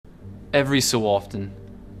Every so often,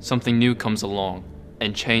 something new comes along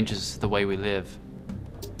and changes the way we live.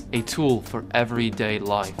 A tool for everyday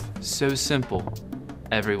life, so simple,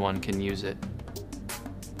 everyone can use it.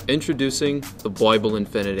 Introducing the Bible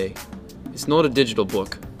Infinity. It's not a digital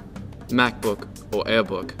book, MacBook or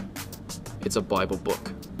AirBook. It's a Bible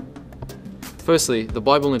book. Firstly, the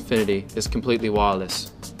Bible Infinity is completely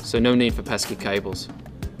wireless, so no need for pesky cables.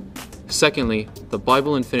 Secondly, the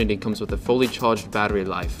Bible Infinity comes with a fully charged battery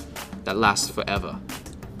life that lasts forever.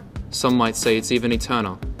 Some might say it's even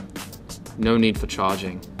eternal. No need for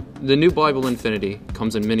charging. The new Bible Infinity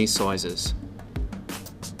comes in many sizes.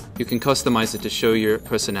 You can customize it to show your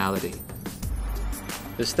personality.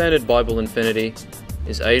 The standard Bible Infinity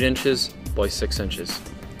is 8 inches by 6 inches,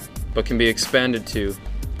 but can be expanded to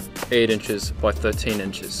 8 inches by 13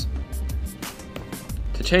 inches.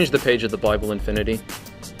 To change the page of the Bible Infinity,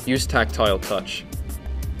 use tactile touch.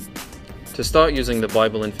 To start using the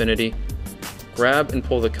Bible Infinity, grab and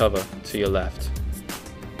pull the cover to your left.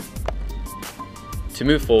 To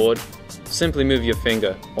move forward, simply move your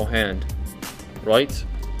finger or hand right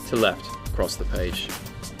to left across the page.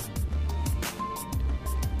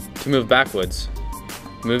 To move backwards,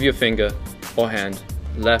 move your finger or hand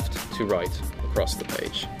left to right across the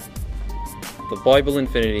page. The Bible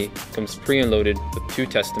Infinity comes pre-loaded with 2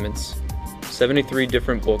 testaments, 73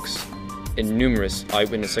 different books, and numerous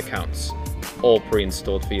eyewitness accounts, all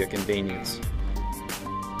pre-installed for your convenience.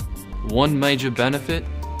 One major benefit,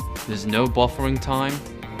 there's no buffering time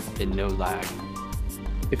and no lag.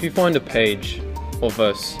 If you find a page or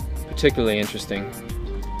verse particularly interesting,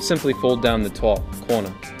 simply fold down the top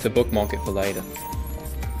corner to bookmark it for later.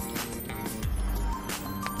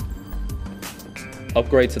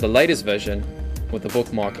 Upgrade to the latest version with the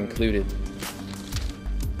bookmark included.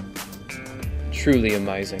 Truly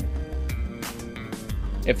amazing.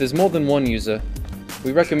 If there's more than one user,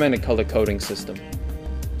 we recommend a color coding system,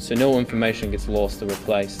 so no information gets lost or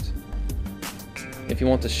replaced. If you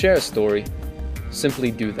want to share a story,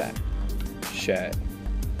 simply do that. Share it.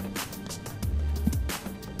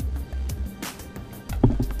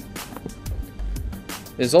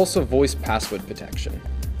 There's also voice password protection.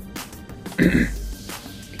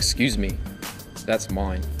 Excuse me, that's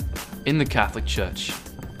mine. In the Catholic Church,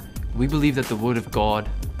 we believe that the Word of God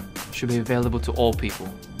should be available to all people.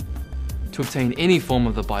 To obtain any form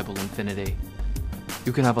of the Bible Infinity,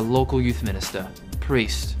 you can have a local youth minister,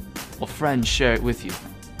 priest, or friend share it with you.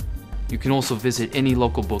 You can also visit any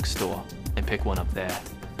local bookstore and pick one up there.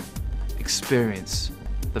 Experience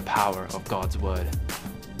the power of God's Word.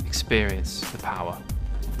 Experience the power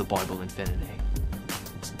of the Bible Infinity.